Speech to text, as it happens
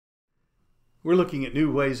We're looking at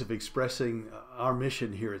new ways of expressing our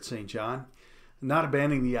mission here at St. John, not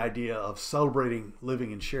abandoning the idea of celebrating,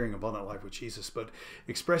 living, and sharing abundant life with Jesus, but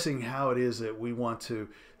expressing how it is that we want to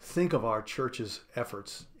think of our church's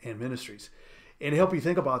efforts and ministries. And to help you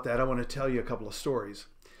think about that, I want to tell you a couple of stories.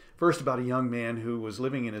 First, about a young man who was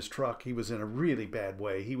living in his truck. He was in a really bad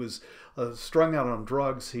way. He was strung out on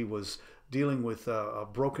drugs. He was dealing with a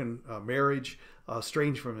broken marriage,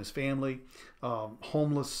 estranged from his family,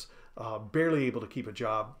 homeless, barely able to keep a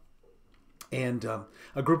job. And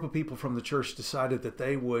a group of people from the church decided that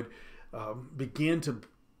they would begin to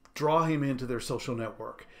draw him into their social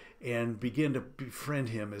network and begin to befriend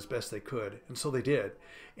him as best they could. And so they did.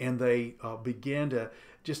 And they began to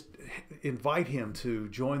just invite him to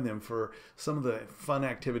join them for some of the fun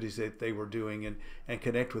activities that they were doing and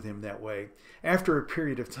connect with him that way. After a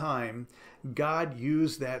period of time, God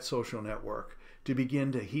used that social network to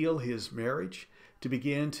begin to heal his marriage, to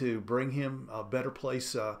begin to bring him a better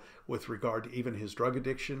place with regard to even his drug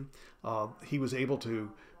addiction. He was able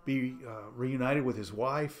to be reunited with his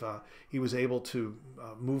wife. He was able to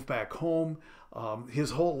move back home.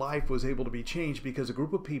 His whole life was able to be changed because a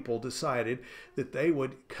group of people decided that they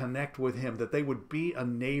would connect with him, that they would be a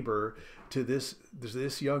neighbor to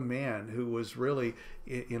this young man who was really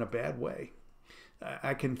in a bad way.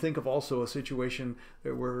 I can think of also a situation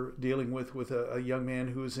that we're dealing with a young man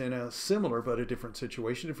who's in a similar but a different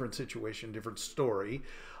situation, different story,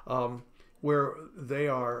 where they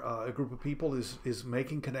are a group of people is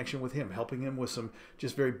making connection with him, helping him with some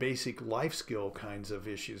just very basic life skill kinds of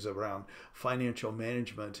issues around financial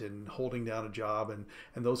management and holding down a job and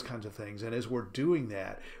those kinds of things. And as we're doing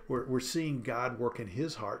that, we're seeing God work in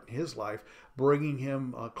his heart, in his life, bringing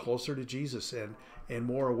him closer to Jesus and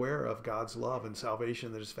more aware of God's love and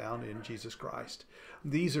salvation that is found in Jesus Christ.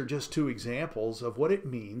 These are just two examples of what it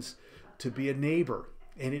means to be a neighbor.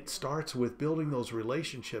 And it starts with building those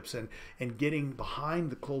relationships and getting behind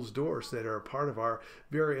the closed doors that are a part of our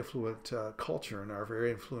very affluent culture and our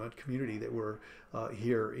very affluent community that we're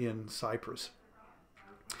here in Cyprus.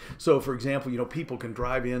 So, for example, people can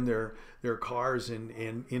drive in their cars and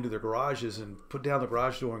into their garages and put down the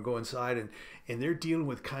garage door and go inside, and they're dealing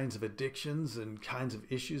with kinds of addictions and kinds of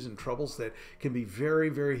issues and troubles that can be very,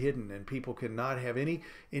 very hidden, and people cannot have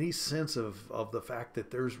any sense of the fact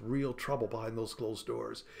that there's real trouble behind those closed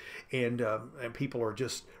doors, and people are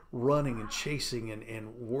just running and chasing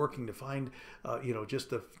and working to find just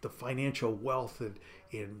the financial wealth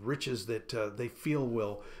and riches that they feel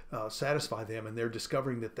will satisfy them, and they're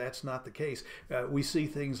discovering that that's not the case. We see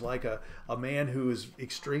things like a man who is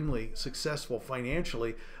extremely successful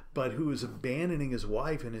financially, but who is abandoning his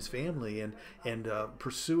wife and his family and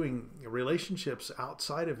pursuing relationships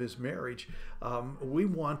outside of his marriage. We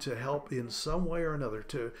want to help in some way or another,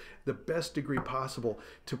 to the best degree possible,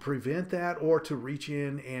 to prevent that or to reach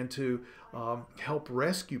in and to help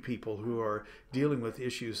rescue people who are dealing with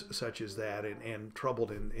issues such as that and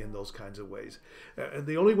troubled in those kinds of ways.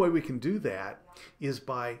 The only way we can do that is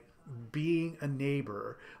by being a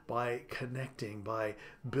neighbor, by connecting, by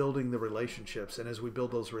building the relationships. And as we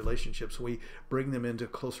build those relationships, we bring them into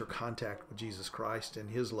closer contact with Jesus Christ and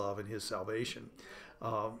his love and his salvation.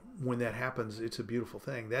 When that happens, it's a beautiful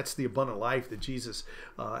thing. That's the abundant life that Jesus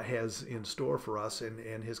has in store for us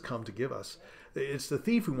and has come to give us. It's the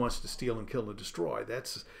thief who wants to steal and kill and destroy.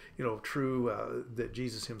 That's true that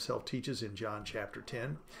Jesus himself teaches in John chapter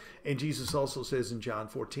 10. And Jesus also says in John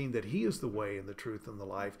 14 that he is the way and the truth and the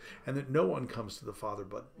life, and that no one comes to the Father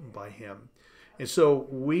but by him. And so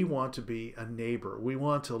we want to be a neighbor. We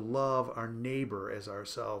want to love our neighbor as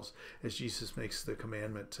ourselves, as Jesus makes the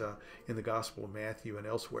commandment in the Gospel of Matthew and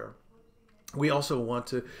elsewhere. We also want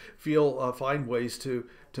to find ways to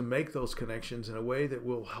make those connections in a way that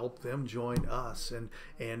will help them join us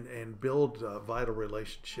and build vital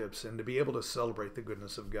relationships, and to be able to celebrate the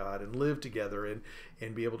goodness of God and live together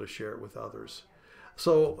and be able to share it with others.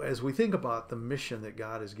 So as we think about the mission that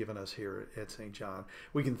God has given us here at St. John,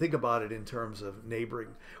 we can think about it in terms of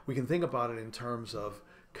neighboring. We can think about it in terms of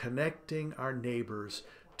connecting our neighbors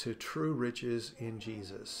to true riches in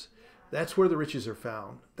Jesus. That's where the riches are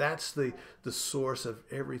found. That's the source of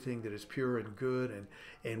everything that is pure and good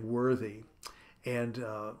and worthy. And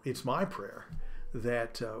it's my prayer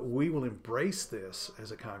that we will embrace this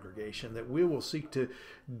as a congregation, that we will seek to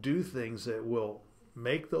do things that will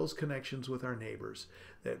make those connections with our neighbors,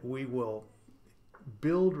 that we will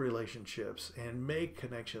build relationships and make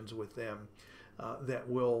connections with them that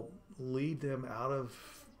will lead them out of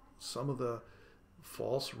some of the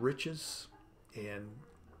false riches and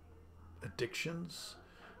addictions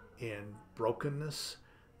and brokenness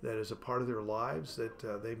that is a part of their lives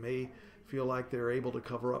that they may feel like they're able to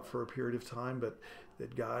cover up for a period of time, but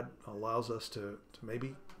that God allows us to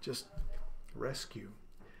maybe just rescue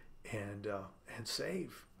and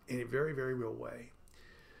save in a very, very real way.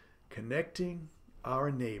 Connecting our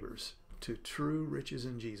neighbors to true riches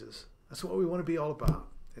in Jesus. That's what we want to be all about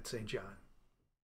at St. John.